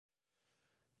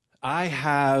I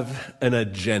have an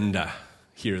agenda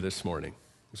here this morning.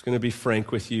 I'm just going to be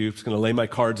frank with you. I'm just going to lay my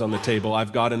cards on the table.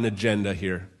 I've got an agenda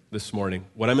here this morning.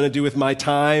 What I'm going to do with my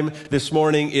time this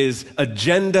morning is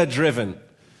agenda-driven.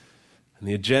 And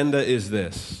the agenda is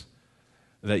this,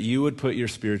 that you would put your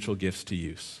spiritual gifts to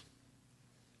use.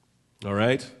 All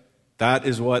right? That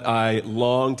is what I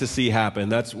long to see happen.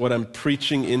 That's what I'm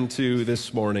preaching into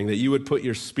this morning, that you would put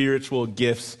your spiritual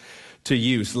gifts to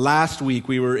use. Last week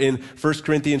we were in 1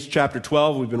 Corinthians chapter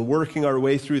 12. We've been working our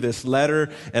way through this letter.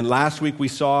 And last week we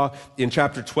saw in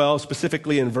chapter 12,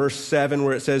 specifically in verse 7,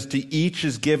 where it says, "To each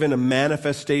is given a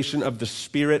manifestation of the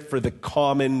Spirit for the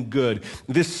common good."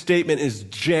 This statement is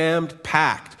jammed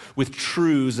packed with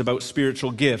truths about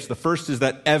spiritual gifts. The first is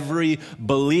that every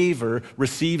believer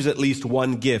receives at least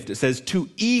one gift. It says, "To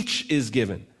each is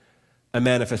given a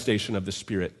manifestation of the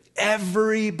Spirit."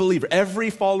 Every believer, every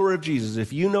follower of Jesus,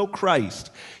 if you know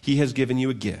Christ, he has given you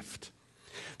a gift.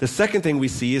 The second thing we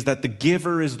see is that the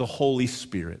giver is the Holy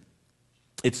Spirit.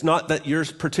 It's not that you're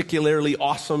particularly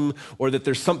awesome or that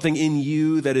there's something in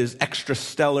you that is extra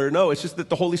stellar. No, it's just that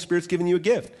the Holy Spirit's given you a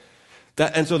gift.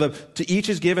 To each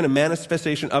is given a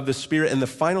manifestation of the Spirit. And the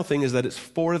final thing is that it's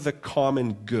for the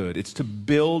common good. It's to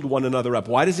build one another up.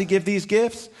 Why does he give these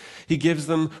gifts? He gives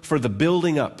them for the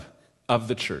building up of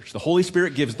the church. The Holy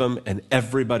Spirit gives them, and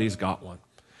everybody's got one.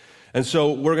 And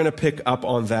so we're going to pick up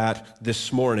on that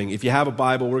this morning. If you have a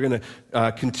Bible, we're going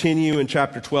to continue in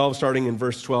chapter 12, starting in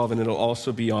verse 12, and it'll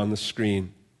also be on the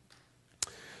screen.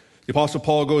 The Apostle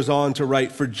Paul goes on to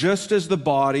write, "For just as the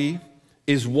body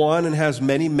is one and has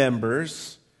many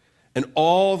members, and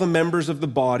all the members of the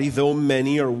body, though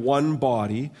many, are one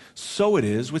body, so it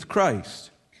is with Christ.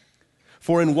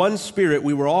 For in one Spirit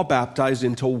we were all baptized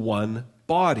into one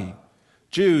body,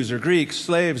 Jews or Greeks,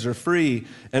 slaves or free,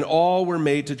 and all were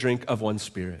made to drink of one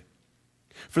Spirit.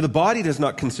 For the body does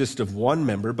not consist of one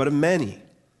member, but of many.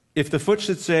 If the foot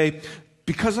should say,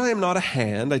 'Because I am not a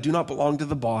hand, I do not belong to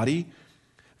the body,'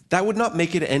 that would not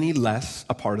make it any less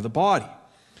a part of the body.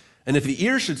 And if the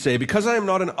ear should say, 'Because I am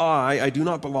not an eye, I do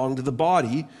not belong to the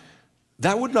body,'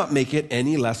 that would not make it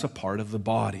any less a part of the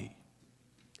body.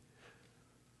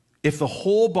 If the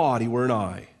whole body were an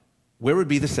eye, where would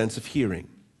be the sense of hearing?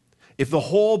 If the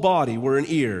whole body were an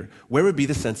ear, where would be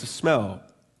the sense of smell?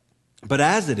 But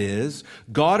as it is,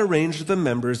 God arranged the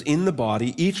members in the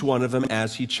body, each one of them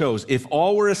as he chose. If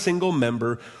all were a single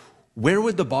member, where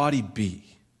would the body be?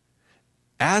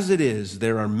 As it is,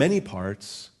 there are many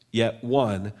parts, yet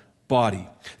one body.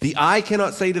 The eye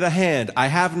cannot say to the hand, 'I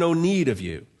have no need of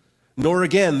you,' nor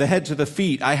again the head to the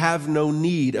feet, 'I have no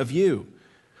need of you.'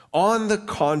 On the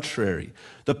contrary,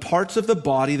 the parts of the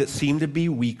body that seem to be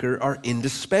weaker are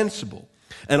indispensable.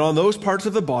 And on those parts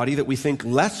of the body that we think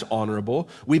less honorable,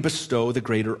 we bestow the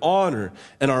greater honor.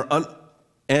 And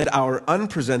our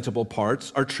unpresentable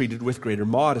parts are treated with greater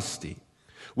modesty,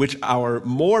 which our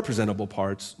more presentable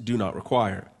parts do not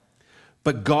require.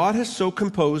 But God has so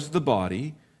composed the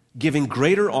body, giving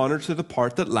greater honor to the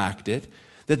part that lacked it,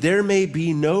 that there may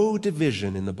be no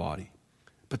division in the body,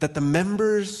 but that the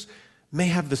members may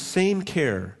have the same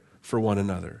care for one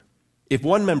another. If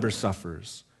one member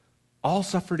suffers, all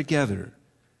suffer together.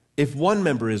 If one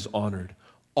member is honored,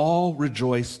 all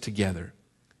rejoice together.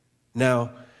 Now,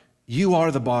 you are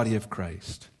the body of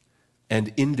Christ,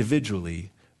 and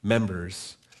individually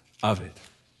members of it."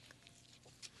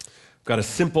 I've got a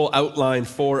simple outline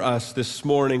for us this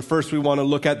morning. First, we want to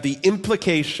look at the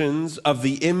implications of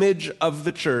the image of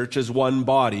the church as one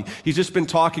body. He's just been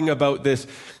talking about this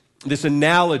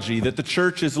analogy that the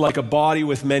church is like a body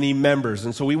with many members.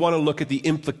 And so we want to look at the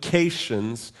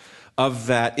implications of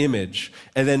that image.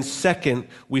 And then second,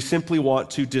 we simply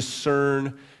want to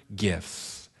discern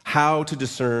gifts. How to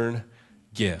discern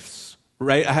gifts,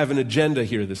 right? I have an agenda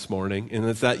here this morning, and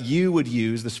it's that you would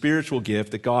use the spiritual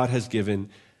gift that God has given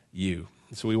you.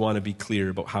 And so we want to be clear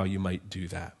about how you might do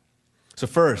that. So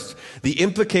first, the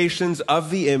implications of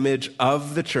the image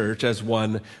of the church as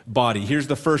one body. Here's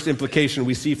the first implication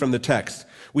we see from the text.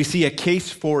 We see a case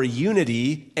for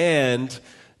unity and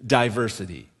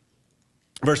diversity.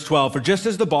 Verse 12, "For just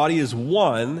as the body is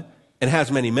one and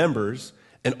has many members,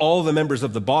 and all the members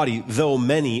of the body, though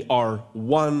many, are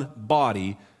one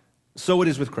body, so it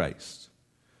is with Christ."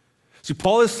 See,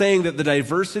 Paul is saying that the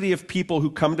diversity of people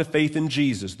who come to faith in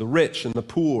Jesus, the rich and the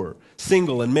poor,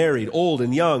 single and married, old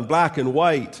and young, black and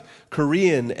white,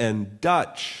 Korean and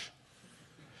Dutch,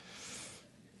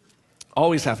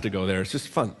 always have to go there. It's just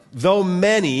fun. Though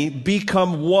many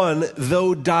become one,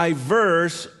 though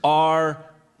diverse are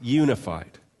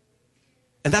unified.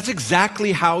 And that's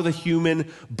exactly how the human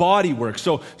body works.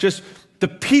 So just The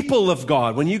people of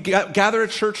God, when you gather a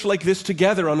church like this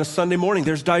together on a Sunday morning,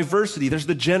 there's diversity, there's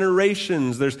the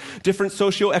generations, there's different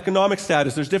socioeconomic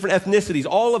status, there's different ethnicities,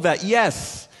 all of that,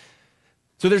 yes.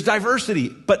 So there's diversity.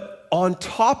 But on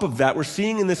top of that, we're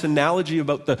seeing in this analogy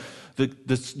about the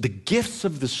gifts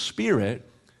of the Spirit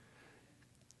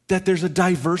that there's a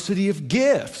diversity of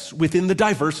gifts within the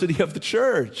diversity of the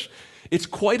church. It's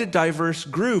quite a diverse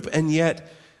group, and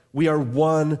yet we are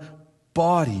one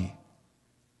body.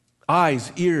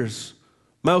 Eyes, ears,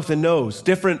 mouth, and nose,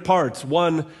 different parts,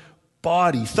 one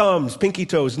body. Thumbs, pinky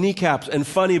toes, kneecaps, and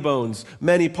funny bones,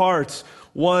 many parts,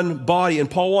 one body. And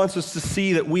Paul wants us to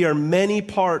see that we are many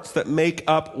parts that make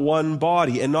up one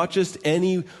body, and not just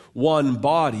any one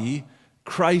body,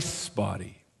 Christ's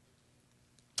body.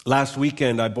 Last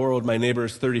weekend, I borrowed my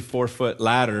neighbor's 34-foot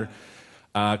ladder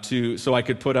so I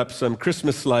could put up some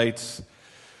Christmas lights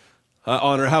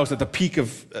on her house at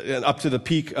up to the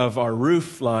peak of our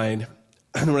roof line.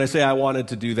 And when I say I wanted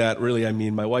to do that, really I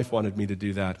mean my wife wanted me to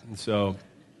do that. And so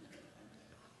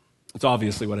it's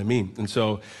obviously what I mean. And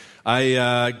so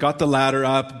I got the ladder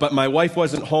up, but my wife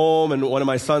wasn't home and one of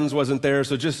my sons wasn't there.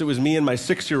 So it was me and my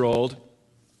 6-year-old.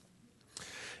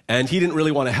 And he didn't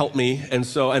really want to help me. And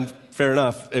fair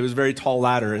enough, it was a very tall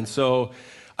ladder. And so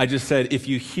I just said, if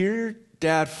you hear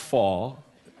Dad fall,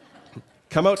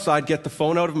 come outside, get the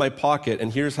phone out of my pocket,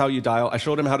 and here's how you dial. I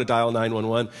showed him how to dial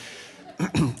 911,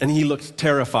 and he looked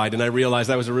terrified, and I realized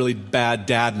that was a really bad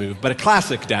dad move, but a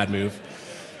classic dad move.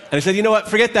 And I said, you know what,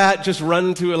 forget that, just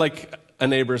run to a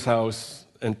neighbor's house,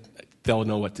 and they'll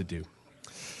know what to do.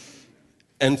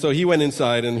 And so he went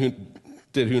inside and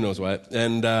did who knows what,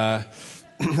 and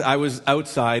I was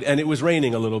outside, and it was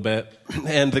raining a little bit,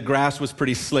 and the grass was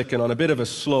pretty slick and on a bit of a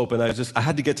slope, and I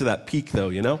had to get to that peak though,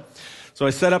 you know? So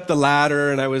I set up the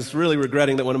ladder, and I was really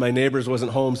regretting that one of my neighbors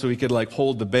wasn't home so he could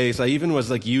hold the base. I even was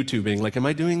YouTubing, am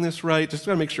I doing this right? Just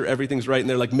gotta make sure everything's right. And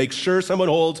they're make sure someone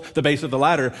holds the base of the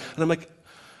ladder. And I'm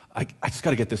I just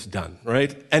gotta get this done,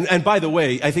 right? And by the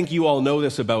way, I think you all know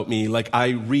this about me.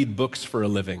 I read books for a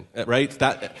living, right?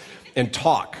 And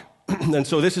talk. And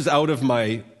so this is out of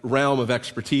my realm of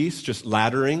expertise, just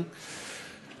laddering.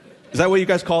 Is that what you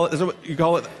guys call it? Is that what you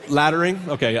call it? Laddering?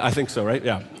 Okay, I think so, right?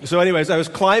 Yeah. So anyways, I was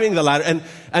climbing the ladder,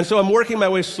 and so I'm working my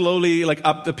way slowly,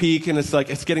 up the peak, and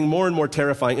it's getting more and more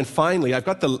terrifying. And finally, I've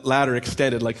got the ladder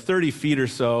extended, 30 feet or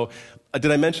so.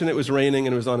 Did I mention it was raining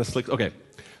and it was on a slick? Okay.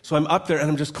 So I'm up there, and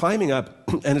I'm just climbing up,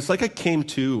 and it's I came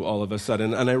to all of a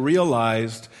sudden, and I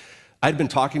realized I'd been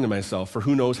talking to myself for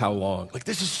who knows how long.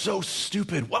 This is so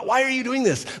stupid. Why are you doing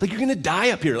this? You're going to die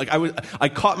up here. I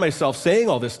caught myself saying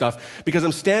all this stuff because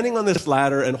I'm standing on this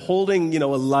ladder and holding, a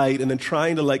light and then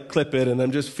trying to clip it. And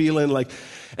I'm just feeling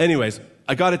anyways,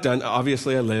 I got it done.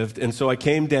 Obviously I lived. And so I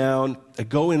came down, I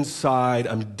go inside,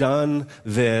 I'm done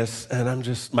this.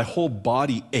 And my whole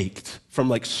body ached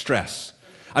from stress.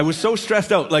 I was so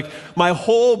stressed out, my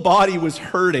whole body was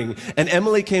hurting. And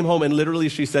Emily came home and literally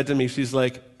she said to me, she's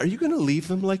like, are you going to leave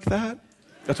them like that?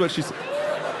 That's what she said.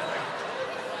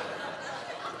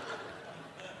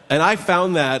 And I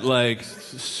found that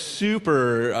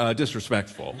super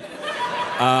disrespectful.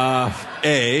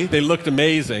 A, they looked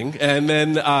amazing. And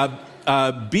then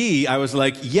B, I was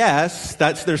yes,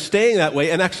 they're staying that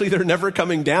way. And actually they're never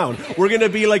coming down. We're going to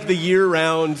be the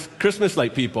year-round Christmas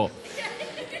light people.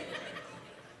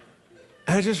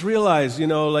 And I just realized,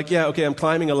 yeah, okay, I'm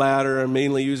climbing a ladder. I'm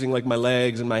mainly using my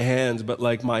legs and my hands, but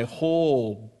my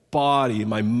whole body,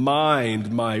 my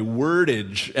mind, my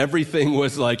wordage, everything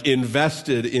was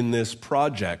invested in this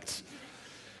project.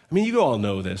 I mean, you all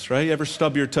know this, right? You ever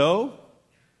stub your toe?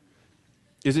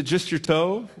 Is it just your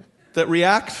toe that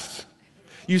reacts?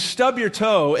 You stub your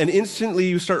toe and instantly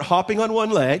you start hopping on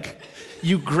one leg.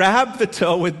 You grab the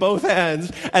toe with both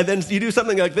hands and then you do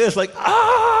something like this, right?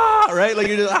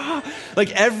 You're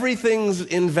just, everything's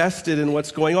invested in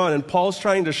what's going on. And Paul's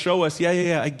trying to show us,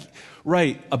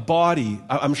 right, a body.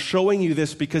 I'm showing you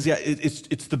this because,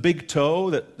 it's the big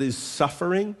toe that is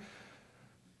suffering.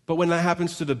 But when that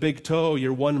happens to the big toe,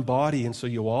 you're one body, and so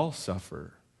you all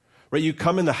suffer. Right? You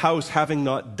come in the house having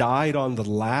not died on the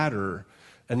ladder,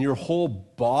 and your whole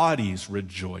body's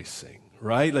rejoicing.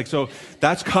 Right? So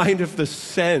that's kind of the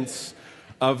sense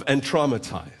of, and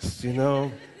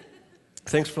traumatized,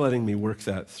 Thanks for letting me work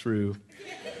that through.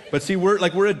 But see,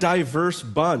 we're a diverse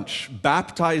bunch,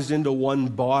 baptized into one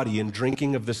body and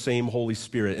drinking of the same Holy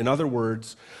Spirit. In other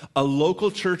words, a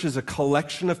local church is a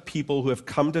collection of people who have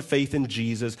come to faith in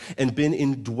Jesus and been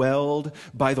indwelled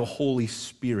by the Holy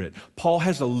Spirit. Paul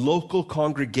has a local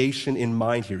congregation in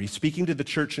mind here. He's speaking to the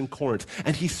church in Corinth,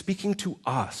 and he's speaking to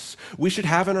us. We should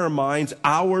have in our minds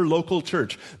our local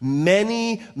church,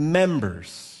 many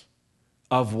members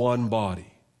of one body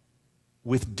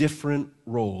with different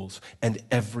roles and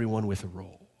everyone with a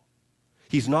role.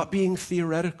 He's not being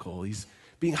theoretical. He's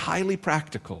being highly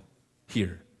practical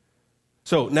here.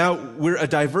 So now we're a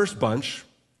diverse bunch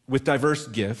with diverse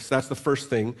gifts. That's the first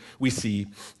thing we see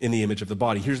in the image of the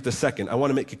body. Here's the second. I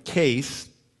want to make a case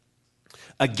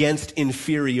against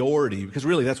inferiority, because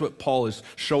really that's what Paul is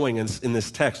showing us in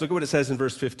this text. Look at what it says in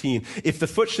verse 15. If the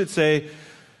foot should say,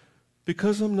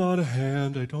 because I'm not a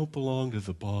hand, I don't belong to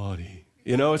the body.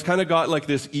 You know, it's kind of got like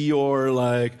this Eeyore,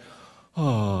 like,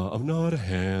 oh, I'm not a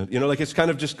hand. You know, like it's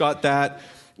kind of just got that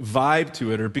vibe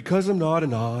to it. Or because I'm not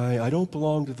an eye, I don't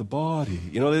belong to the body.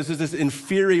 You know, there's this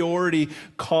inferiority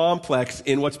complex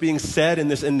in what's being said in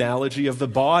this analogy of the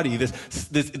body,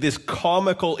 this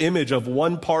comical image of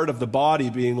one part of the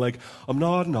body being like, I'm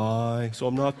not an eye, so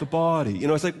I'm not the body. You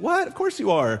know, it's like, what? Of course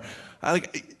you are.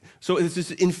 So it's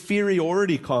this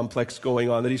inferiority complex going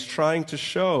on that he's trying to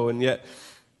show, and yet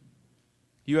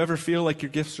you ever feel like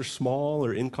your gifts are small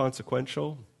or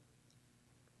inconsequential?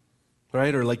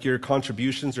 Right? Or like your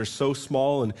contributions are so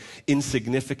small and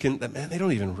insignificant that, man, they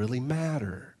don't even really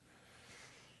matter.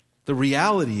 The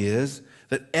reality is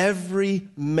that every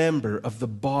member of the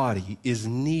body is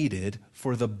needed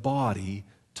for the body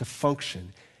to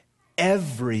function.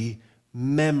 Every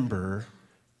member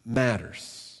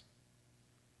matters.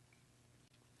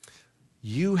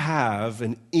 You have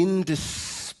an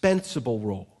indispensable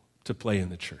role to play in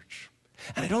the church.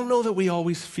 And I don't know that we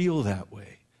always feel that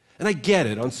way. And I get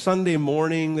it. On Sunday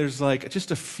morning, there's like just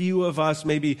a few of us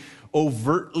maybe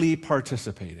overtly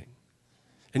participating.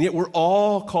 And yet we're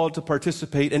all called to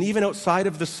participate. And even outside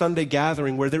of the Sunday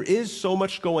gathering, where there is so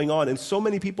much going on and so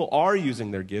many people are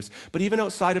using their gifts, but even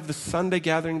outside of the Sunday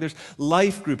gathering, there's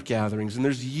life group gatherings and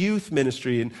there's youth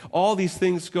ministry and all these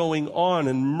things going on,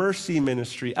 and mercy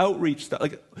ministry, outreach stuff,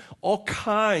 like all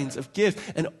kinds of gifts.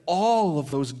 And all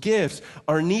of those gifts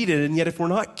are needed. And yet if we're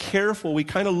not careful, we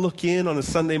kind of look in on a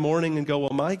Sunday morning and go,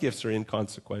 well, my gifts are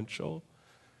inconsequential.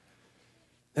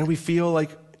 And we feel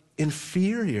like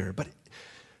inferior. But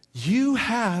you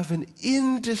have an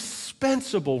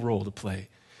indispensable role to play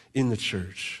in the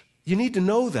church. You need to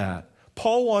know that.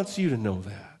 Paul wants you to know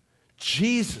that.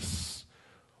 Jesus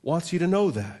wants you to know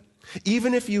that.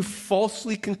 Even if you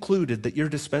falsely concluded that you're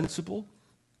dispensable,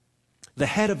 the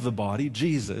head of the body,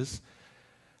 Jesus,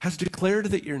 has declared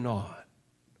that you're not.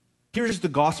 Here's the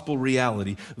gospel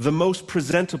reality. The most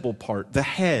presentable part, the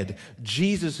head,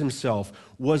 Jesus himself,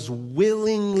 was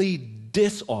willingly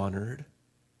dishonored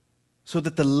so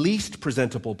that the least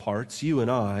presentable parts, you and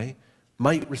I,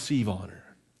 might receive honor.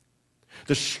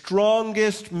 The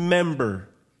strongest member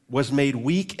was made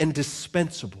weak and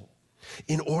dispensable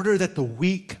in order that the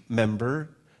weak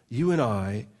member, you and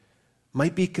I,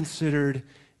 might be considered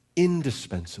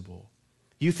indispensable.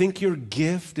 You think your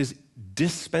gift is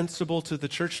dispensable to the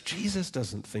church? Jesus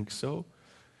doesn't think so.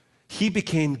 He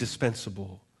became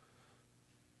dispensable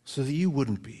so that you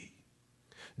wouldn't be.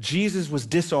 Jesus was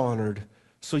dishonored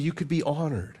so you could be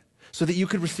honored, so that you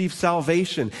could receive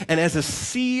salvation. And as a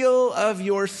seal of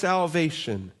your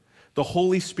salvation, the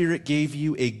Holy Spirit gave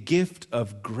you a gift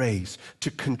of grace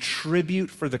to contribute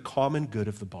for the common good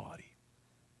of the body.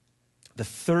 The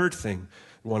third thing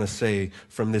I want to say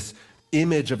from this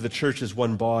image of the church as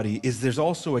one body is there's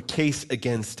also a case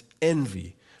against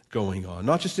envy going on.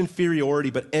 Not just inferiority,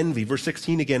 but envy. Verse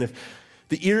 16 again, if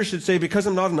the ear should say, because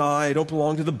I'm not an eye, I don't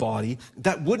belong to the body,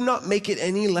 that would not make it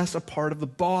any less a part of the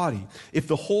body. If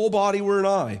the whole body were an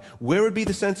eye, where would be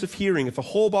the sense of hearing? If the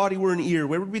whole body were an ear,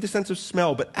 where would be the sense of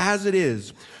smell? But as it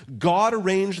is, God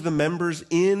arranged the members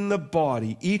in the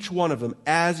body, each one of them,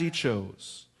 as he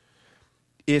chose.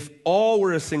 If all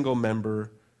were a single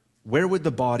member, where would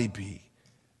the body be?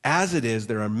 As it is,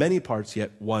 there are many parts,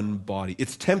 yet one body.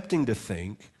 It's tempting to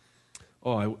think,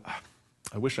 oh,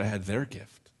 I wish I had their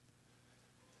gift.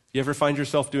 You ever find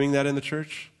yourself doing that in the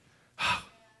church?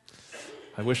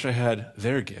 I wish I had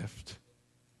their gift.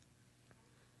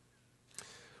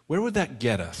 Where would that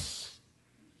get us?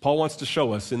 Paul wants to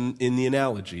show us in the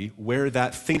analogy where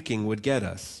that thinking would get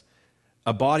us.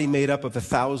 A body made up of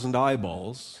 1,000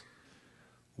 eyeballs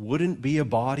wouldn't be a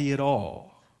body at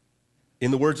all.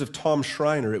 In the words of Tom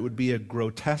Schreiner, it would be a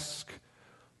grotesque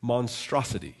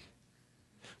monstrosity.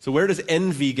 So where does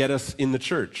envy get us in the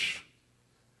church?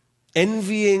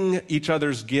 Envying each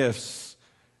other's gifts,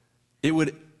 it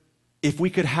would, if we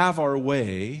could have our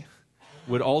way,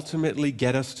 would ultimately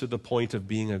get us to the point of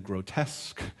being a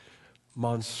grotesque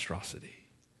monstrosity.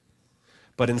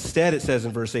 But instead, it says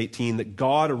in verse 18 that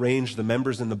God arranged the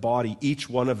members in the body, each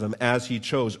one of them as he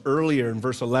chose. Earlier in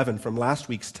verse 11 from last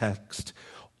week's text,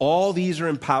 All these are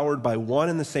empowered by one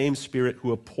and the same Spirit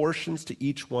who apportions to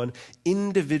each one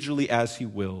individually as he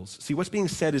wills. See, what's being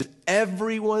said is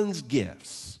everyone's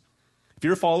gifts. If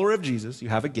you're a follower of Jesus, you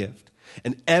have a gift.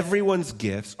 And everyone's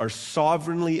gifts are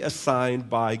sovereignly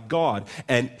assigned by God,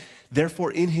 and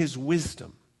therefore in his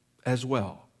wisdom as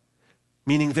well.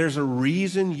 Meaning there's a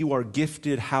reason you are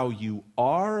gifted how you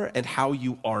are and how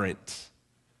you aren't.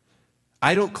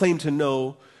 I don't claim to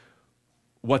know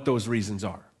what those reasons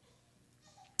are,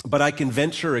 but I can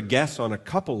venture a guess on a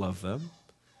couple of them.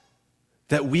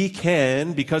 That we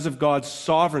can, because of God's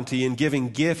sovereignty in giving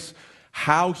gifts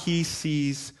how he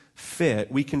sees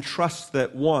fit, we can trust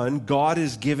that, one, God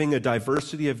is giving a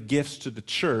diversity of gifts to the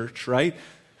church, right?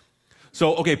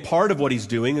 So, okay, part of what he's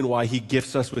doing and why he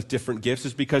gifts us with different gifts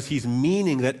is because he's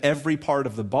meaning that every part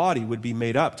of the body would be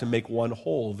made up to make one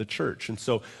whole, the church. And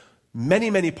so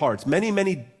many parts,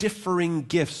 many differing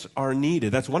gifts are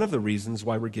needed. That's one of the reasons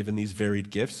why we're given these varied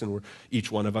gifts, and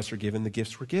each one of us are given the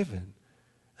gifts we're given.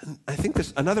 And I think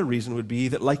another reason would be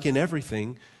that, like in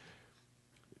everything,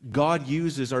 God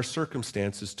uses our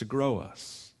circumstances to grow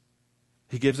us.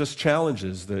 He gives us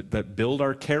challenges that build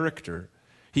our character.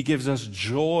 He gives us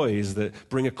joys that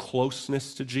bring a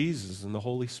closeness to Jesus and the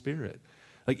Holy Spirit.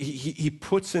 Like he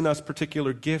puts in us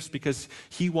particular gifts because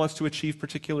he wants to achieve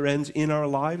particular ends in our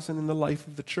lives and in the life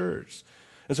of the church.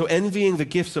 And so envying the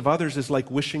gifts of others is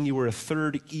like wishing you were a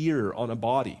third ear on a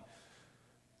body.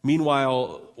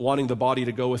 Meanwhile, wanting the body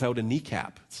to go without a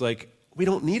kneecap. It's like, we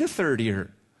don't need a third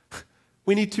ear.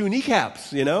 We need 2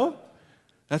 kneecaps, you know?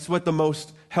 That's what the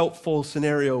most helpful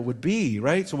scenario would be,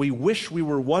 right? So we wish we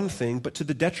were one thing, but to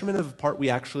the detriment of the part we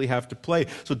actually have to play.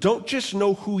 So don't just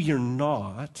know who you're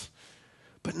not,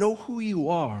 but know who you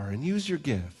are and use your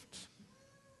gift.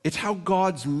 It's how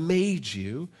God's made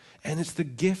you, and it's the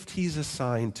gift he's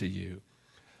assigned to you.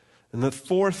 And the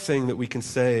fourth thing that we can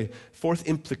say, fourth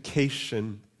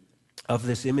implication of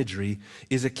this imagery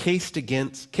is a case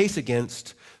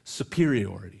against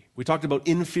superiority. We talked about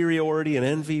inferiority and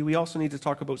envy. We also need to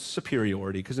talk about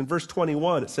superiority, because in verse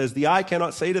 21 it says, the eye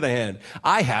cannot say to the hand,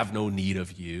 I have no need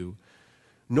of you.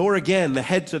 Nor again the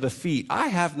head to the feet, I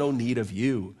have no need of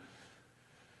you.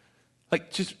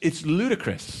 Like, just, it's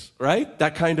ludicrous, right?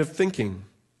 That kind of thinking.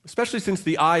 Especially since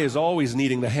the eye is always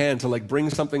needing the hand to like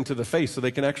bring something to the face so they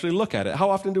can actually look at it.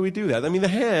 How often do we do that? I mean, the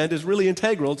hand is really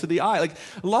integral to the eye. Like,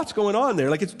 lots going on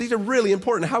there. Like, these are really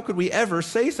important. How could we ever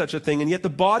say such a thing? And yet the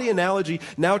body analogy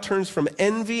now turns from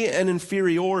envy and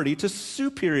inferiority to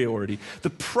superiority.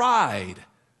 The pride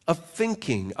of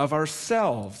thinking of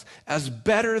ourselves as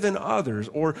better than others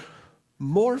or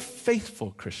more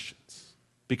faithful Christians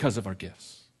because of our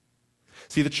gifts.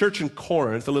 See, the church in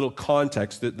Corinth, a little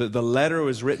context, the letter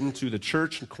was written to the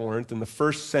church in Corinth in the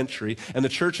first century, and the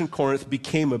church in Corinth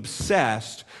became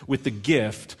obsessed with the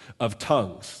gift of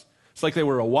tongues. It's like they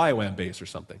were a YWAM base or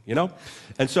something, you know?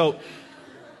 And so,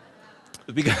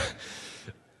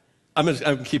 I'm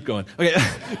gonna keep going. Okay,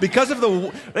 because of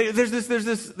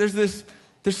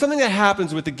there's something that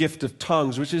happens with the gift of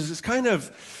tongues, which is this kind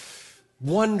of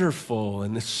wonderful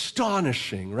and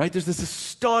astonishing, right? There's this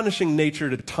astonishing nature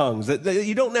to tongues that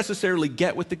you don't necessarily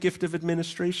get with the gift of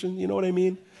administration. You know what I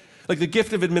mean? Like the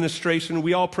gift of administration,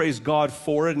 we all praise God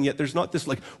for it, and yet there's not this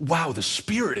like, wow, the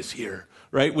Spirit is here,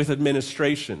 right? With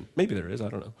administration. Maybe there is, I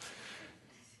don't know.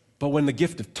 But when the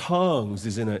gift of tongues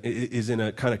is in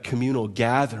a kind of communal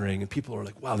gathering, and people are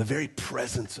like, wow, the very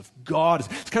presence of God,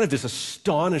 it's kind of this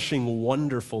astonishing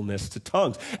wonderfulness to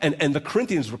tongues. And the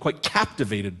Corinthians were quite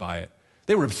captivated by it.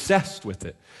 They were obsessed with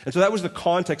it. And so that was the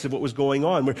context of what was going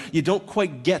on, where you don't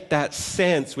quite get that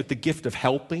sense with the gift of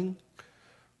helping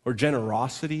or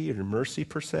generosity or mercy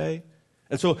per se.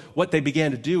 And so what they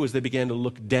began to do is they began to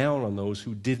look down on those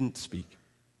who didn't speak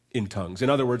in tongues. In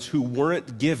other words, who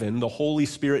weren't given the Holy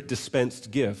Spirit dispensed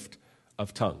gift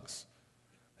of tongues.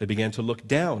 They began to look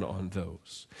down on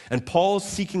those. And Paul's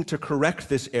seeking to correct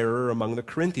this error among the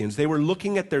Corinthians. They were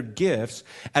looking at their gifts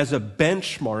as a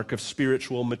benchmark of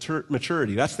spiritual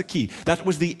maturity. That's the key. That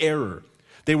was the error.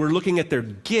 They were looking at their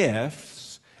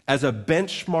gifts as a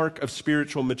benchmark of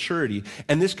spiritual maturity.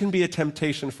 And this can be a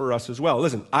temptation for us as well.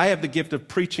 Listen, I have the gift of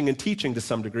preaching and teaching to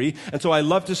some degree, and so I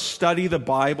love to study the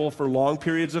Bible for long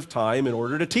periods of time in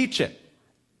order to teach it.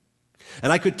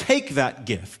 And I could take that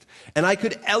gift and I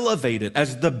could elevate it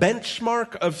as the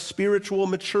benchmark of spiritual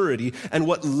maturity and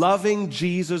what loving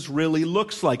Jesus really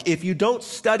looks like. If you don't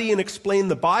study and explain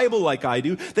the Bible like I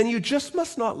do, then you just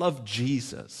must not love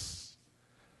Jesus.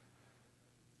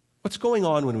 What's going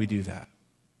on when we do that?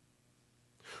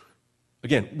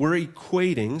 Again, we're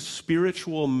equating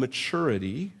spiritual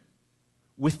maturity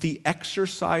with the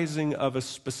exercising of a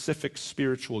specific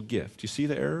spiritual gift. You see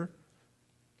the error?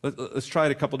 Let's try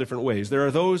it a couple different ways. There are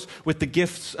those with the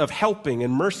gifts of helping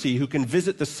and mercy who can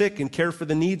visit the sick and care for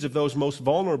the needs of those most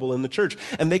vulnerable in the church.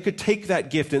 And they could take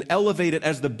that gift and elevate it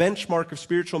as the benchmark of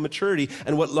spiritual maturity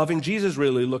and what loving Jesus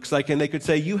really looks like. And they could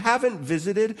say, you haven't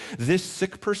visited this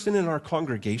sick person in our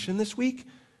congregation this week?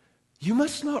 You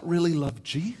must not really love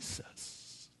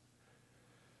Jesus.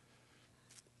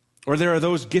 Or there are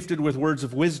those gifted with words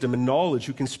of wisdom and knowledge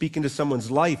who can speak into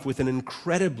someone's life with an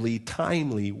incredibly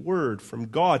timely word from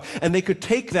God. And they could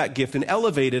take that gift and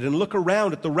elevate it and look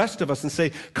around at the rest of us and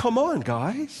say, come on,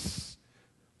 guys.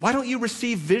 Why don't you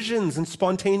receive visions and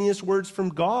spontaneous words from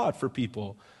God for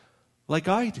people like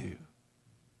I do?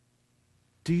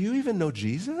 Do you even know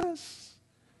Jesus?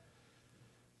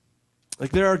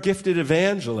 Like there are gifted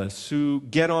evangelists who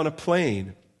get on a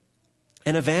plane.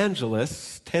 And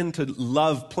evangelists tend to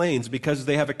love planes because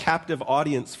they have a captive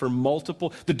audience for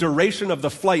the duration of the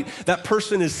flight. That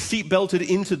person is seatbelted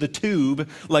into the tube,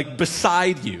 like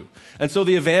beside you. And so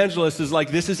the evangelist is like,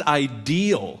 this is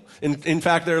ideal. In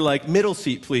fact, they're like, middle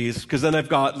seat, please, because then I've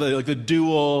got the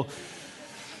dual,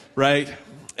 right?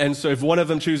 And so if one of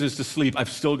them chooses to sleep,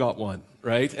 I've still got one,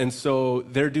 right? And so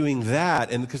they're doing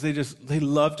that, and because they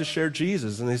love to share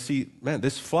Jesus, and they see, man,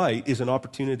 this flight is an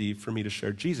opportunity for me to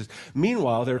share Jesus.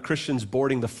 Meanwhile, there are Christians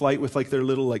boarding the flight with like their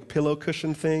little like pillow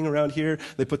cushion thing around here.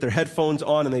 They put their headphones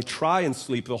on and they try and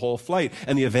sleep the whole flight.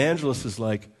 And the evangelist is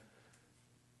like,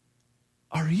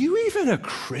 are you even a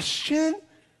Christian?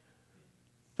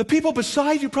 The people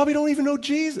beside you probably don't even know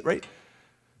Jesus, right?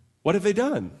 What have they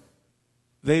done?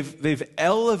 They've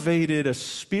elevated a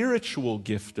spiritual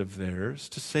gift of theirs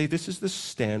to say this is the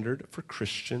standard for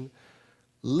Christian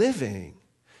living.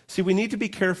 See, we need to be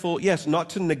careful, yes,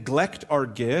 not to neglect our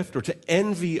gift or to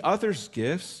envy others'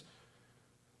 gifts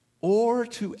or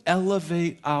to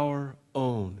elevate our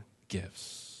own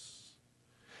gifts.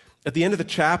 At the end of the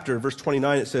chapter, verse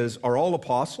 29, it says, are all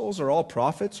apostles, are all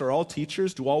prophets, are all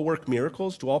teachers, do all work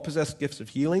miracles, do all possess gifts of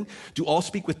healing, do all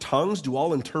speak with tongues, do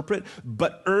all interpret,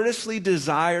 but earnestly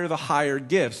desire the higher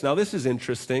gifts. Now this is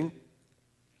interesting.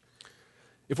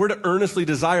 If we're to earnestly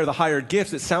desire the higher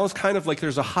gifts, it sounds kind of like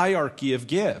there's a hierarchy of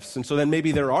gifts. And so then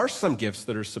maybe there are some gifts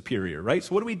that are superior, right?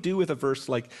 So what do we do with a verse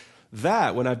like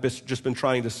that when I've just been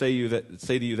trying to say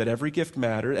to you that every gift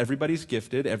matters, everybody's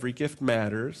gifted, every gift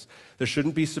matters, there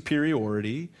shouldn't be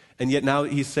superiority, and yet now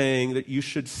he's saying that you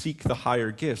should seek the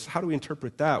higher gifts. How do we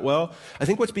interpret that? Well, I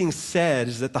think what's being said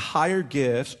is that the higher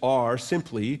gifts are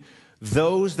simply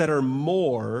those that are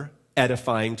more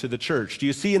edifying to the church. Do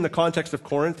you see in the context of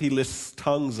Corinth, he lists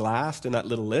tongues last in that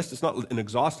little list? It's not an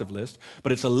exhaustive list,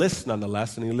 but it's a list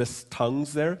nonetheless, and he lists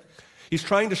tongues there. He's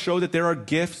trying to show that there are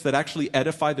gifts that actually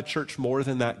edify the church more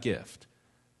than that gift.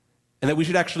 And that we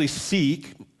should actually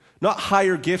seek, not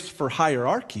higher gifts for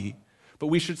hierarchy, but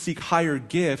we should seek higher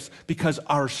gifts because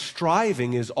our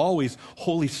striving is always,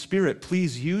 Holy Spirit,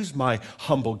 please use my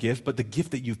humble gift, but the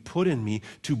gift that you've put in me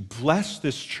to bless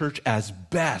this church as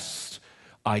best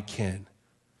I can.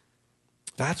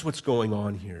 That's what's going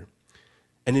on here.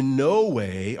 And in no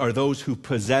way are those who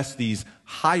possess these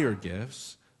higher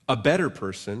gifts a better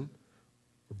person,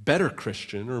 better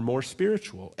Christian, or more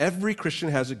spiritual. Every Christian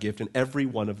has a gift, and every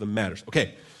one of them matters.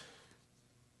 Okay,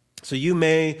 so you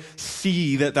may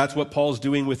see that that's what Paul's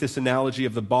doing with this analogy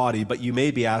of the body, but you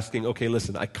may be asking, okay,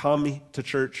 listen, I come to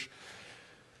church,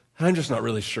 and I'm just not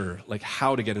really sure like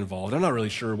how to get involved. I'm not really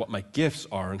sure what my gifts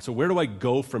are, and so where do I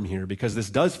go from here? Because this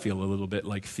does feel a little bit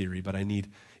like theory, but I need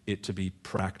it to be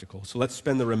practical. So let's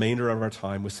spend the remainder of our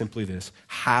time with simply this: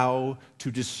 how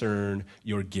to discern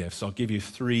your gifts. I'll give you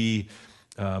three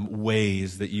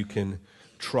ways that you can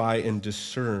try and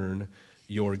discern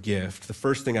your gift. The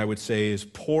first thing I would say is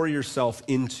pour yourself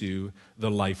into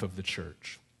the life of the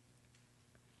church.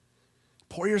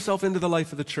 Pour yourself into the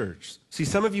life of the church. See,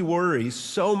 some of you worry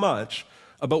so much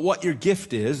about what your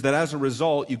gift is that as a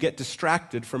result, you get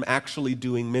distracted from actually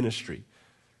doing ministry.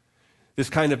 This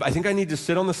kind of, I think I need to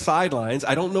sit on the sidelines.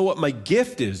 I don't know what my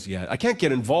gift is yet. I can't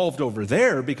get involved over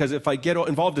there because if I get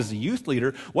involved as a youth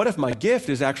leader, what if my gift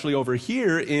is actually over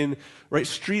here in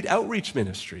street outreach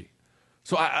ministry?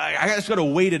 So I just got to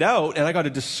wait it out, and I got to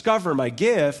discover my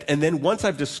gift, and then once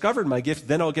I've discovered my gift,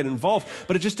 then I'll get involved.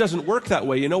 But it just doesn't work that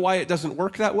way. You know why it doesn't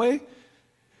work that way?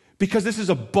 Because this is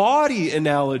a body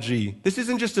analogy. This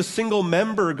isn't just a single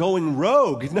member going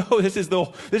rogue. No, this is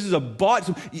a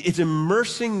body. It's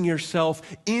immersing yourself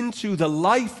into the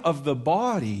life of the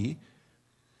body,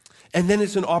 and then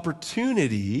it's an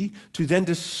opportunity to then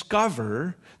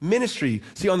discover ministry.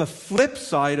 See, on the flip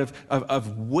side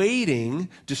of waiting,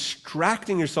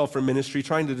 distracting yourself from ministry,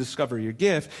 trying to discover your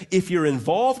gift, if you're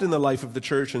involved in the life of the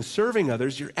church and serving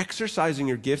others, you're exercising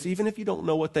your gifts even if you don't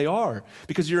know what they are,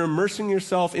 because you're immersing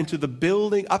yourself into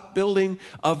the upbuilding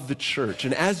of the church.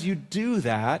 And as you do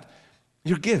that,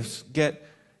 your gifts get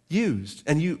used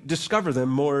and you discover them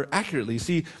more accurately.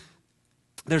 See,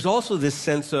 there's also this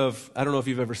sense of, I don't know if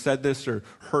you've ever said this or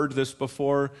heard this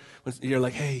before, when you're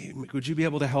like, hey, would you be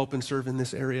able to help and serve in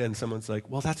this area? And someone's like,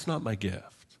 well, that's not my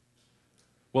gift.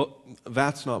 Well,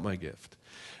 that's not my gift.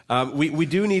 We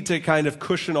do need to kind of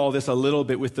cushion all this a little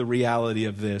bit with the reality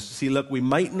of this. See, look, we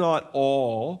might not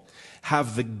all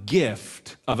have the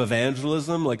gift of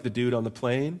evangelism like the dude on the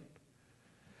plane,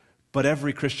 but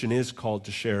every Christian is called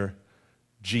to share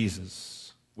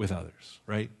Jesus with others,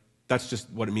 right? That's just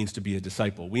what it means to be a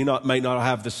disciple. We might not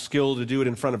have the skill to do it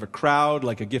in front of a crowd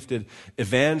like a gifted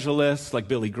evangelist like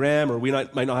Billy Graham, or we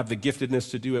might not have the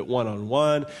giftedness to do it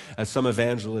one-on-one as some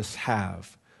evangelists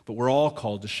have. But we're all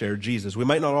called to share Jesus. We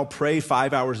might not all pray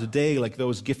 5 hours a day like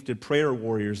those gifted prayer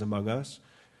warriors among us,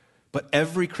 but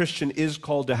every Christian is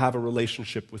called to have a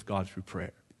relationship with God through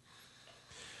prayer.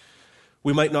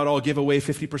 We might not all give away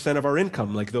 50% of our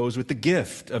income like those with the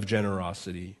gift of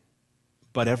generosity,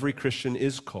 but every Christian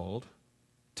is called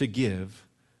to give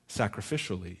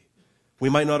sacrificially. We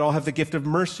might not all have the gift of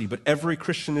mercy, but every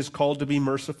Christian is called to be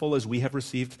merciful as we have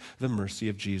received the mercy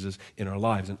of Jesus in our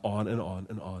lives. And on and on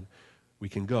and on we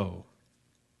can go.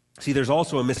 See, there's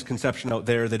also a misconception out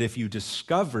there that if you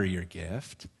discover your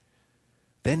gift,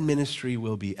 then ministry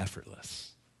will be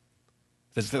effortless.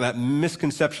 There's that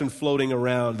misconception floating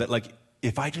around that, like,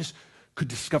 if I just could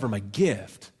discover my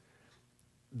gift,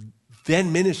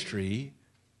 then ministry,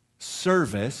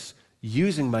 service,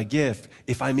 using my gift,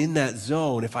 if I'm in that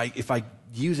zone, if I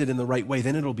use it in the right way,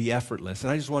 then it'll be effortless. And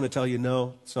I just want to tell you,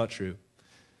 no, it's not true.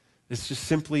 It's just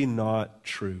simply not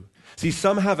true. See,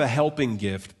 some have a helping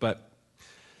gift, but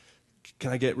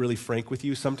can I get really frank with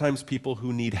you? Sometimes people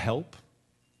who need help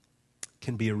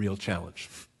can be a real challenge.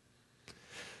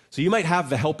 So you might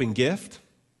have the helping gift,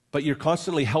 but you're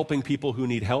constantly helping people who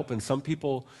need help, and some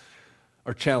people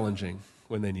are challenging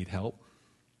when they need help.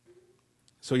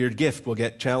 So your gift will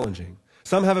get challenging.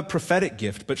 Some have a prophetic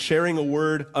gift, but sharing a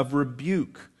word of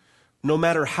rebuke, no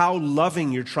matter how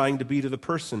loving you're trying to be to the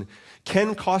person,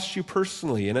 can cost you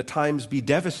personally and at times be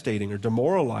devastating or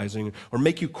demoralizing or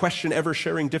make you question ever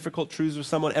sharing difficult truths with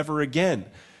someone ever again.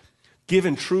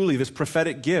 Given truly this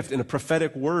prophetic gift and a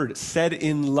prophetic word said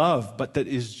in love, but that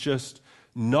is just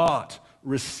not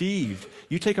received,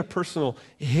 you take a personal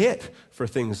hit for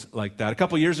things like that. A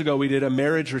couple years ago, we did a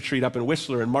marriage retreat up in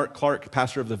Whistler, and Mark Clark,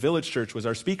 pastor of the Village Church, was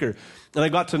our speaker. And I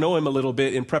got to know him a little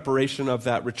bit in preparation of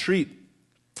that retreat.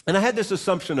 And I had this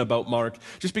assumption about Mark,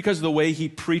 just because of the way he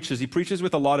preaches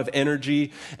with a lot of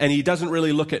energy, and he doesn't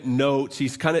really look at notes.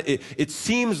 He's kind of, it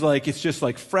seems like it's just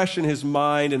like fresh in his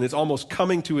mind, and it's almost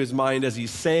coming to his mind as he's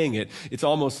saying it. It's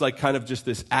almost like kind of just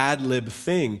this ad-lib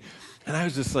thing. And I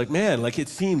was just like, man, like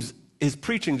his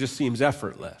preaching just seems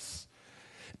effortless.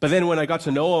 But then when I got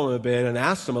to know him a bit and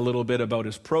asked him a little bit about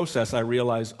his process, I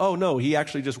realized, oh no, he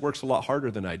actually just works a lot harder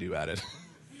than I do at it.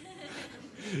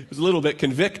 It was a little bit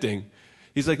convicting.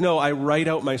 He's like, no, I write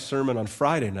out my sermon on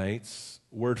Friday nights,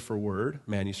 word for word,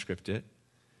 manuscript it.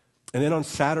 And then on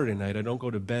Saturday night, I don't go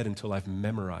to bed until I've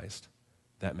memorized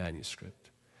that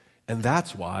manuscript. And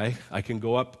that's why I can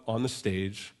go up on the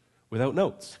stage without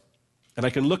notes. And I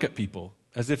can look at people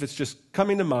as if it's just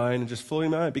coming to mind and just flowing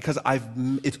in my mind, because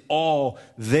it's all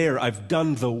there. I've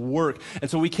done the work.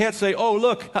 And so we can't say, oh,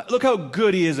 look how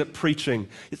good he is at preaching.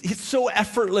 It's so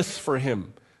effortless for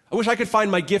him. I wish I could find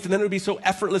my gift and then it would be so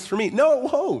effortless for me. No,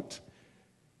 it won't.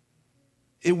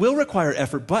 It will require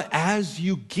effort, but as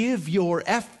you give your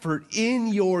effort in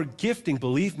your gifting,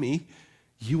 believe me,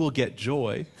 you will get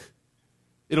joy.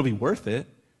 It'll be worth it,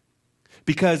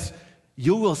 because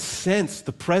you will sense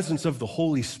the presence of the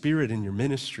Holy Spirit in your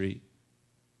ministry.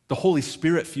 The Holy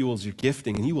Spirit fuels your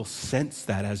gifting, and you will sense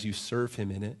that as you serve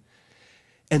him in it.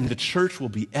 And the church will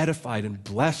be edified and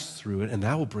blessed through it, and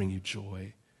that will bring you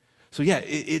joy. So yeah,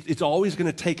 it's always going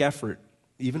to take effort,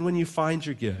 even when you find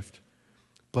your gift,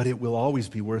 but it will always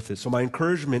be worth it. So my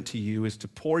encouragement to you is to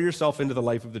pour yourself into the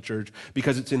life of the church,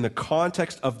 because it's in the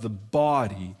context of the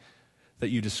body that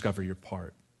you discover your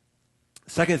part.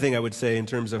 Second thing I would say in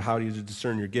terms of how you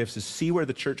discern your gifts is see where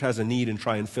the church has a need and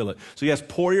try and fill it. So yes,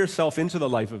 pour yourself into the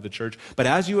life of the church, but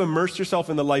as you immerse yourself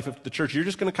in the life of the church, you're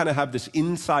just going to kind of have this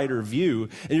insider view,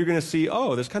 and you're going to see,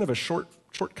 oh, there's kind of a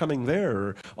shortcoming there,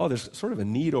 or, oh, there's sort of a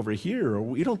need over here, or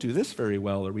we don't do this very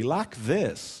well, or we lack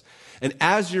this. And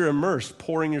as you're immersed,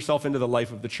 pouring yourself into the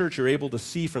life of the church, you're able to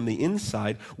see from the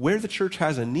inside where the church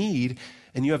has a need,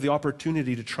 and you have the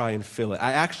opportunity to try and fill it.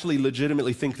 I actually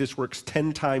legitimately think this works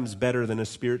 10 times better than a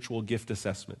spiritual gift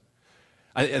assessment.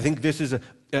 I think this is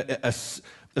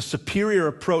a superior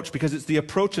approach because it's the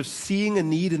approach of seeing a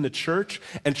need in the church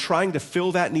and trying to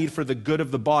fill that need for the good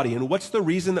of the body. And what's the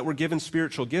reason that we're given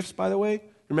spiritual gifts, by the way?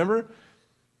 Remember?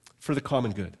 For the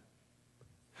common good.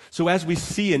 So as we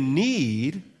see a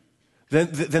need,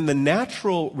 then the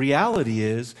natural reality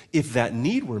is if that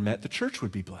need were met, the church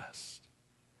would be blessed.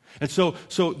 And so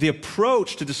the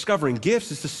approach to discovering gifts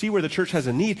is to see where the church has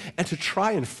a need and to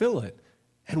try and fill it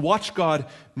and watch God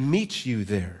meet you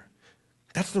there.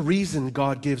 That's the reason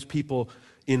God gives people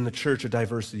in the church a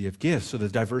diversity of gifts, so the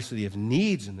diversity of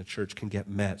needs in the church can get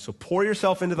met. So pour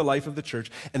yourself into the life of the church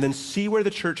and then see where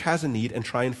the church has a need and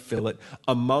try and fill it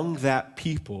among that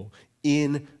people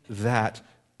in that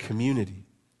community.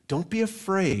 Don't be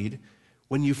afraid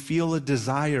when you feel a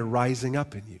desire rising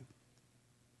up in you.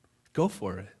 Go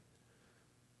for it.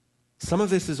 Some of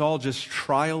this is all just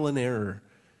trial and error,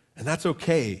 and that's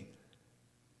okay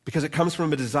because it comes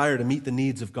from a desire to meet the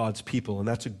needs of God's people, and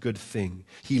that's a good thing.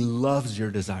 He loves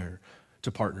your desire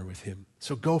to partner with him,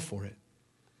 so go for it.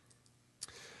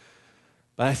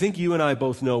 But I think you and I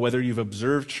both know, whether you've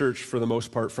observed church for the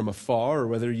most part from afar or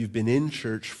whether you've been in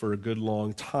church for a good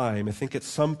long time, I think at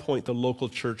some point the local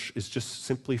church is just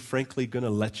simply, frankly, going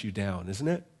to let you down, isn't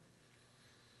it?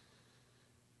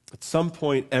 At some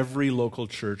point, every local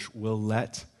church will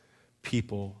let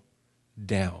people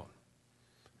down.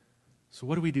 So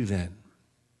what do we do then?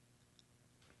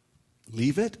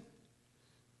 Leave it?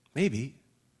 Maybe.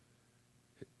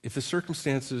 If the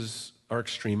circumstances are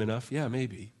extreme enough, yeah,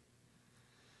 maybe.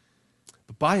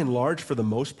 But by and large, for the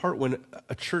most part, when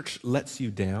a church lets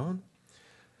you down,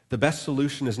 the best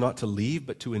solution is not to leave,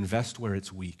 but to invest where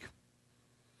it's weak.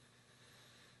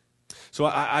 So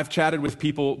I've chatted with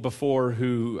people before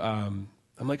who, I'm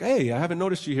like, hey, I haven't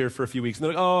noticed you here for a few weeks. And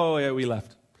they're like, oh, yeah, we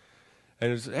left.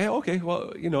 And it's, hey, okay,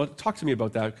 well, talk to me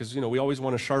about that because, we always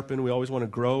want to sharpen, we always want to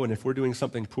grow, and if we're doing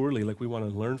something poorly, like we want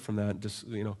to learn from that, just,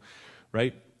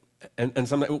 right? And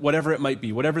something, whatever it might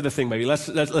be, whatever the thing might be. Let's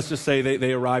just say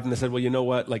they arrived and they said, well, you know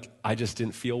what? Like, I just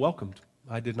didn't feel welcomed.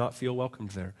 I did not feel welcomed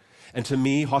there. And to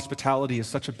me, hospitality is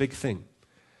such a big thing.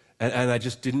 And I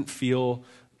just didn't feel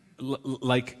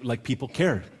like people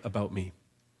cared about me.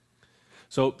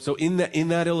 So in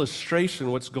that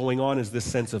illustration, what's going on is this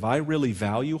sense of I really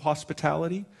value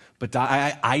hospitality, but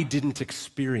I didn't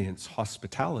experience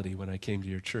hospitality when I came to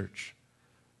your church.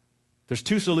 There's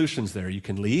two solutions there. You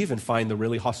can leave and find the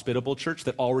really hospitable church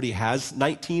that already has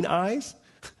 19 eyes,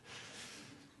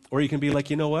 or you can be like,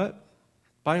 you know what?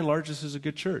 By and large, this is a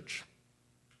good church.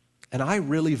 And I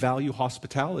really value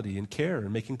hospitality and care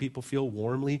and making people feel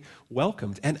warmly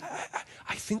welcomed. And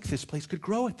I think this place could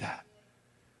grow at that.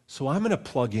 So I'm going to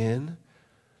plug in,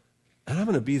 and I'm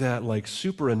going to be that like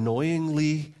super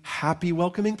annoyingly happy,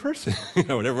 welcoming person.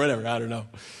 whatever, I don't know.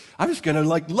 I'm just going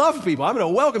to love people. I'm going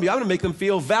to welcome you. I'm going to make them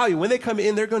feel valued. When they come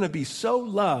in, they're going to be so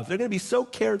loved. They're going to be so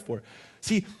cared for.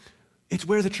 See, it's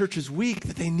where the church is weak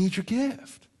that they need your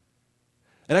gift.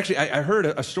 And actually, I heard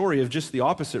a story of just the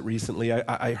opposite recently.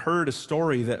 I heard a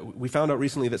story that we found out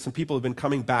recently that some people have been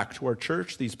coming back to our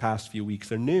church these past few weeks.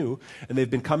 They're new, and they've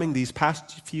been coming these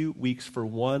past few weeks for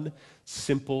one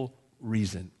simple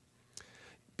reason: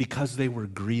 because they were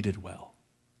greeted well.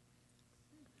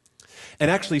 And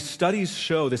actually, studies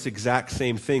show this exact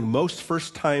same thing. Most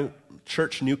first-time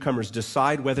church newcomers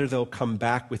decide whether they'll come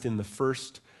back within the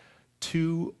first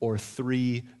 2 or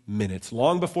 3 minutes,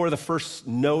 long before the first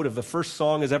note of the first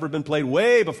song has ever been played,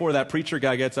 way before that preacher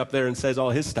guy gets up there and says all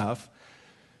his stuff.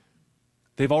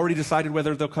 They've already decided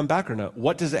whether they'll come back or not.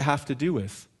 What does it have to do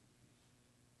with?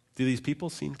 Do these people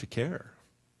seem to care?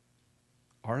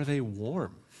 Are they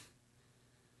warm?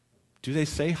 Do they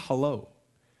say hello?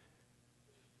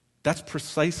 That's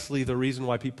precisely the reason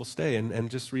why people stay. And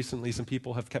just recently, some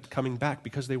people have kept coming back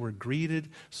because they were greeted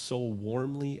so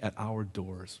warmly at our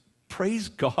doors. Praise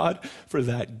God for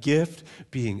that gift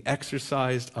being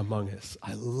exercised among us.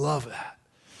 I love that.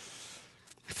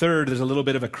 Third, there's a little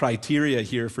bit of a criteria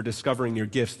here for discovering your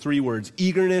gifts. 3 words: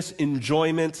 eagerness,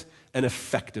 enjoyment, and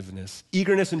effectiveness.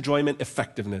 Eagerness, enjoyment,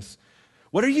 effectiveness.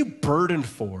 What are you burdened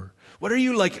for? What are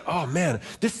you like, oh man,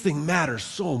 this thing matters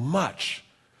so much?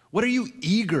 What are you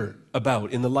eager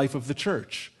about in the life of the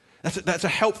church? That's a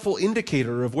helpful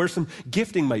indicator of where some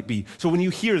gifting might be. So when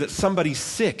you hear that somebody's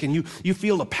sick and you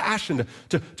feel a passion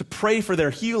to pray for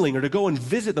their healing or to go and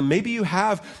visit them, maybe you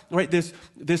have, right, this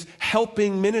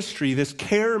helping ministry, this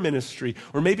care ministry,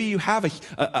 or maybe you have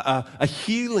a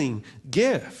healing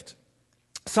gift.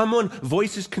 Someone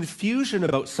voices confusion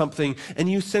about something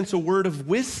and you sense a word of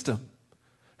wisdom.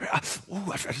 I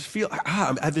just feel I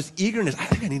have this eagerness. I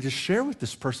think I need to share with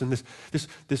this person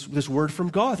this word from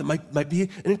God that might be an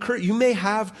encouragement. You may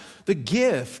have the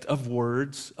gift of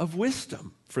words of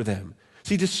wisdom for them.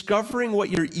 See, discovering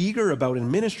what you're eager about in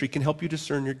ministry can help you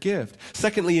discern your gift.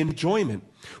 Secondly, enjoyment.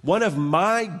 One of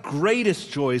my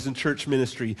greatest joys in church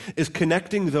ministry is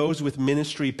connecting those with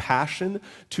ministry passion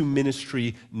to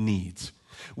ministry needs.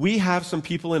 We have some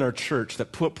people in our church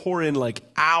that pour in like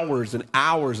hours and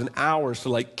hours and hours to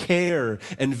like care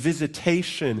and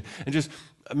visitation and just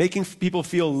making people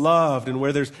feel loved, and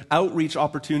where there's outreach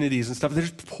opportunities and stuff. They're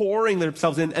just pouring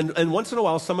themselves in. And once in a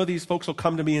while, some of these folks will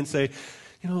come to me and say,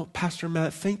 Pastor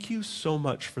Matt, thank you so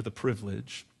much for the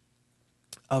privilege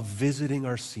of visiting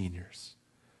our seniors.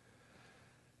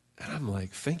 And I'm like,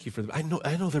 thank you for that.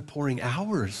 I know they're pouring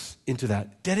hours into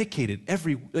that, dedicated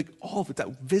all of it,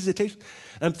 that visitation.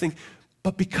 And I'm thinking,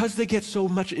 but because they get so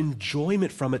much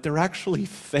enjoyment from it, they're actually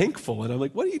thankful. And I'm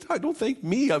like, what are you talking? Don't thank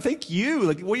me. I thank you.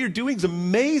 Like, what you're doing is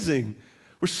amazing.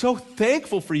 We're so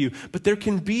thankful for you. But there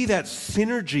can be that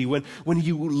synergy when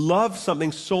you love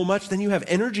something so much, then you have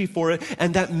energy for it,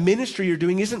 and that ministry you're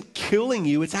doing isn't killing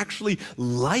you, it's actually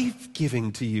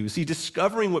life-giving to you. See,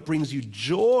 discovering what brings you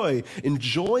joy,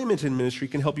 enjoyment in ministry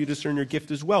can help you discern your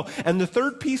gift as well. And the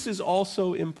third piece is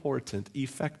also important,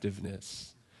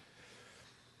 effectiveness.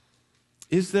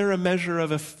 Is there a measure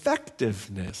of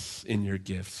effectiveness in your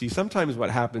gift? See, sometimes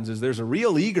what happens is there's a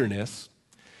real eagerness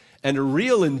and a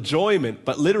real enjoyment,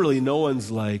 but literally no one's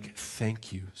like,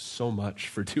 thank you so much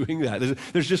for doing that.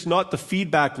 There's just not the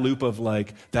feedback loop of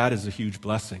like, that is a huge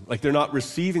blessing. Like they're not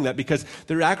receiving that because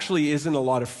there actually isn't a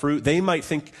lot of fruit. They might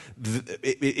think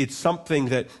it's something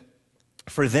that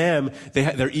for them,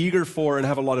 they're eager for and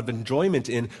have a lot of enjoyment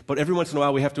in, but every once in a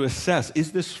while we have to assess,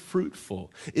 is this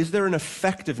fruitful? Is there an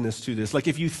effectiveness to this? Like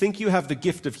if you think you have the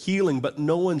gift of healing, but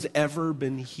no one's ever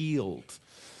been healed,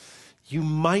 you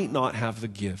might not have the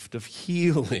gift of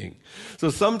healing. So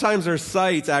sometimes our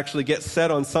sights actually get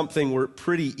set on something we're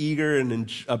pretty eager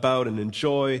about and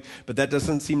enjoy, but that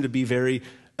doesn't seem to be very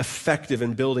effective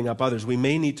in building up others. We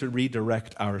may need to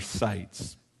redirect our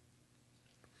sights.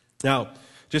 Now,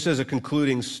 just as a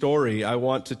concluding story, I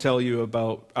want to tell you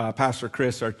about Pastor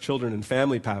Chris, our children and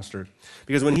family pastor,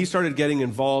 because when he started getting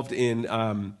involved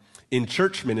in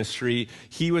church ministry,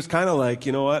 he was kind of like,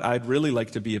 you know what, I'd really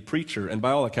like to be a preacher. And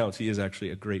by all accounts, he is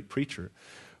actually a great preacher.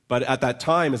 But at that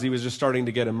time, as he was just starting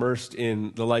to get immersed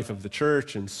in the life of the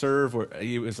church and serve,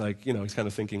 he was like, he's kind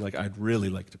of thinking like, I'd really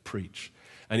like to preach.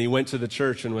 And he went to the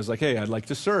church and was like, hey, I'd like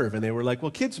to serve. And they were like,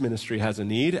 well, kids ministry has a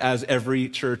need, as every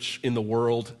church in the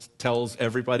world tells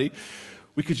everybody.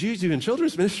 We could use you in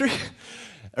children's ministry.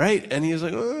 Right? And he was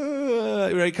like,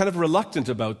 right, kind of reluctant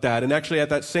about that. And actually at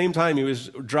that same time, he was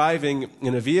driving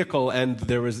in a vehicle and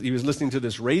he was listening to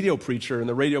this radio preacher, and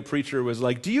the radio preacher was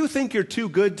like, do you think you're too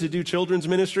good to do children's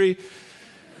ministry?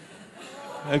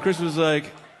 And Chris was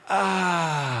like,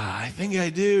 I think I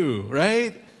do,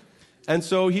 right? And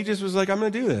so he just was like, I'm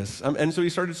going to do this. And so he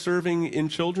started serving in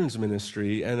children's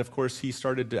ministry. And of course, he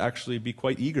started to actually be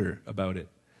quite eager about it.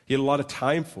 He had a lot of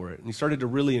time for it, and he started to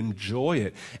really enjoy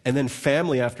it. And then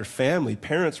family after family,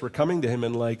 parents were coming to him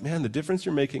and like, man, the difference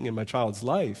you're making in my child's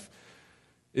life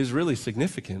is really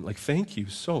significant. Like, thank you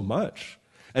so much.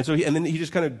 And so then he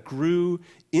just kind of grew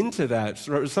into that.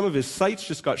 So some of his sights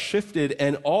just got shifted,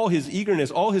 and all his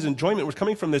eagerness, all his enjoyment was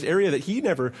coming from this area that he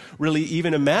never really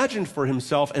even imagined for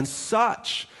himself, and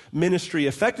such ministry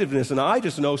effectiveness. And I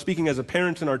just know, speaking as a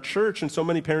parent in our church, and so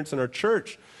many parents in our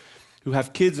church who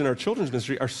have kids in our children's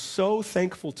ministry are so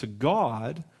thankful to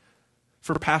God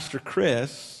for Pastor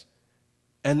Chris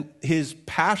and his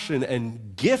passion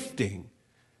and gifting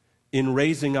in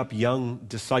raising up young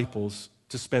disciples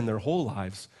to spend their whole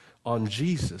lives on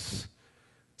Jesus.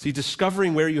 See,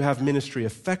 discovering where you have ministry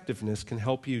effectiveness can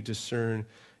help you discern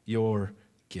your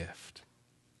gift.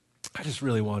 I just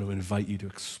really want to invite you to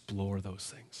explore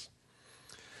those things.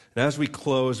 And as we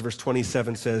close, verse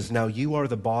 27 says, now you are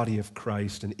the body of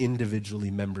Christ and individually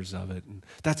members of it. And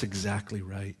that's exactly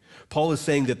right. Paul is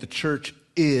saying that the church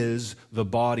is the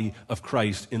body of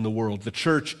Christ in the world. The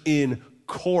church in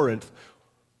Corinth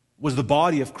was the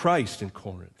body of Christ in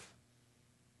Corinth.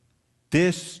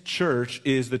 This church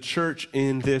is the church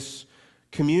in this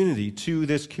community, to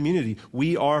this community.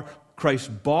 We are Christ's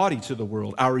body to the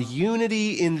world, our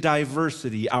unity in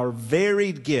diversity, our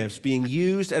varied gifts being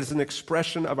used as an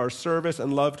expression of our service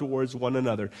and love towards one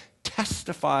another,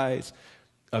 testifies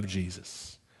of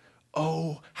Jesus.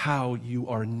 Oh, how you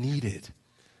are needed.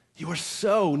 You are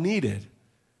so needed.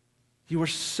 You are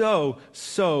so,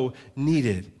 so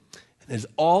needed. And as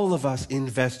all of us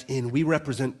invest in, we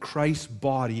represent Christ's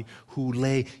body who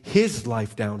lay his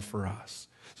life down for us.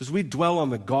 So as we dwell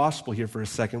on the gospel here for a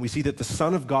second, we see that the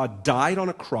Son of God died on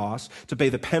a cross to pay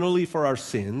the penalty for our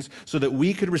sins so that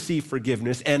we could receive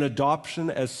forgiveness and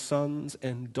adoption as sons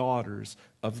and daughters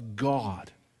of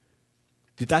God.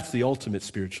 That's the ultimate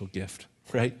spiritual gift,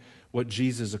 right? What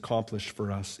Jesus accomplished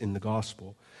for us in the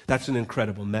gospel. That's an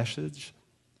incredible message.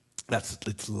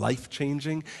 It's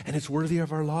life-changing, and it's worthy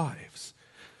of our lives.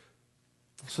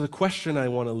 So the question I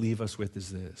want to leave us with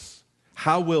is this.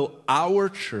 How will our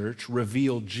church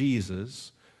reveal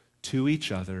Jesus to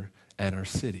each other and our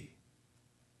city?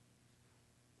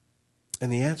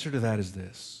 And the answer to that is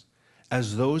this.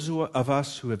 As those of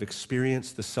us who have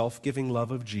experienced the self-giving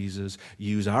love of Jesus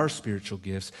use our spiritual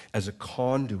gifts as a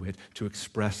conduit to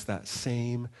express that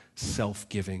same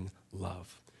self-giving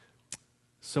love.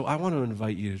 So I want to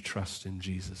invite you to trust in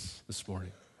Jesus this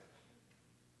morning.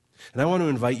 And I want to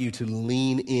invite you to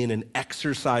lean in and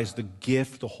exercise the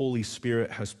gift the Holy Spirit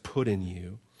has put in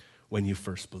you when you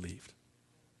first believed.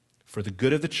 For the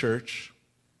good of the church,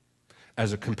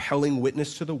 as a compelling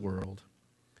witness to the world,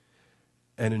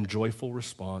 and in joyful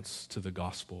response to the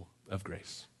gospel of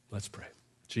grace. Let's pray.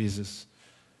 Jesus,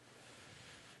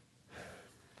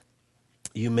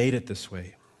 you made it this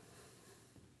way,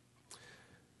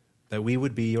 that we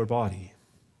would be your body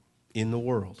in the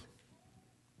world,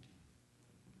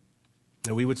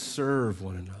 that we would serve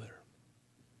one another,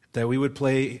 that we would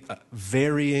play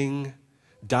varying,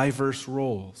 diverse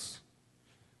roles,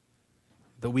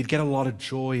 that we'd get a lot of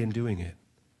joy in doing it,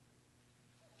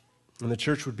 and the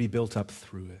church would be built up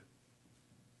through it.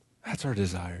 That's our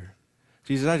desire.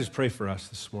 Jesus, I just pray for us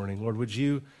this morning. Lord, would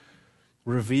you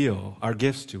reveal our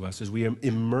gifts to us as we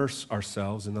immerse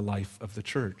ourselves in the life of the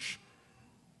church?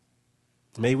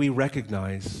 May we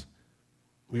recognize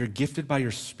we are gifted by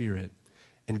your Spirit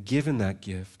and given that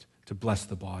gift to bless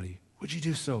the body. Would you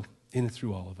do so in and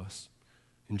through all of us?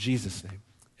 In Jesus' name,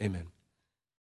 amen.